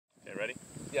ready?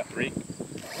 Yeah, 3.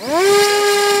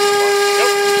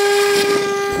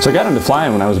 So I got into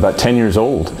flying when I was about 10 years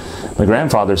old. My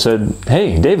grandfather said,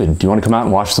 "Hey, David, do you want to come out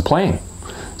and watch the plane?"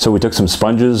 So we took some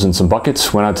sponges and some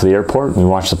buckets, went out to the airport, and we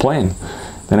watched the plane.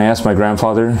 Then I asked my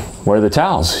grandfather, "Where are the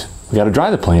towels? We got to dry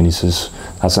the plane." He says,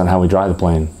 "That's not how we dry the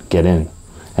plane. Get in."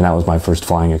 And that was my first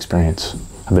flying experience.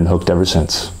 I've been hooked ever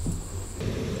since.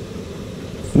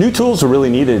 New tools are really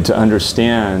needed to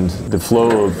understand the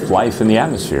flow of life in the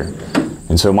atmosphere.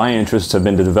 And so my interests have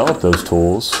been to develop those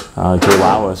tools to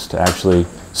allow us to actually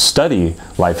study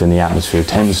life in the atmosphere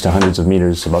tens to hundreds of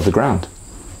meters above the ground.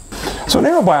 So in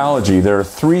aerobiology, there are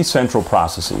 3 central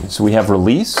processes. We have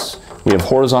release, we have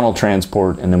horizontal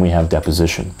transport, and then we have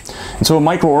deposition. And so a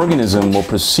microorganism will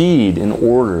proceed in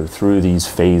order through these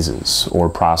phases or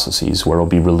processes where it will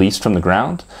be released from the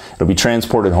ground, it will be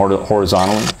transported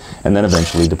horizontally, and then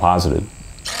eventually deposited.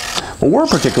 Well, we're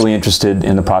particularly interested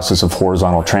in the process of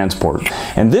horizontal transport,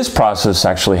 and this process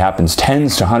actually happens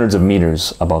tens to hundreds of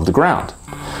meters above the ground.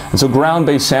 And so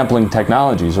ground-based sampling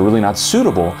technologies are really not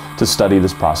suitable to study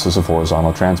this process of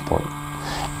horizontal transport.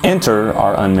 Enter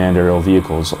our unmanned aerial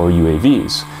vehicles, or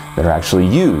UAVs, that are actually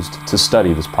used to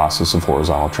study this process of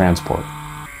horizontal transport.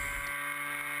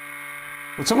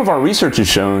 What some of our research has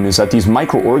shown is that these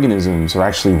microorganisms are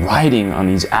actually riding on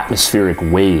these atmospheric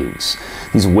waves.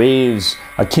 These waves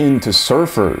akin to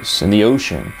surfers in the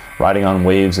ocean, riding on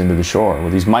waves into the shore. Well,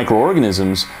 these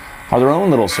microorganisms are their own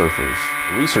little surfers.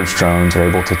 Research drones are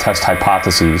able to test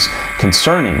hypotheses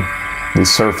concerning these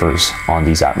surfers on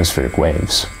these atmospheric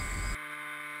waves.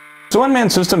 So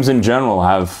unmanned systems in general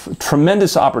have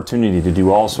tremendous opportunity to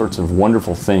do all sorts of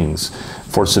wonderful things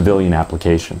for civilian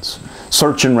applications.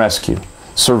 Search and rescue,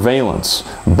 surveillance,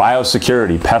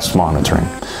 biosecurity, pest monitoring.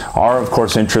 Our, of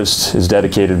course, interest is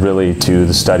dedicated really to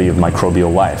the study of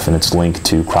microbial life and its link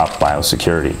to crop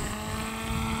biosecurity.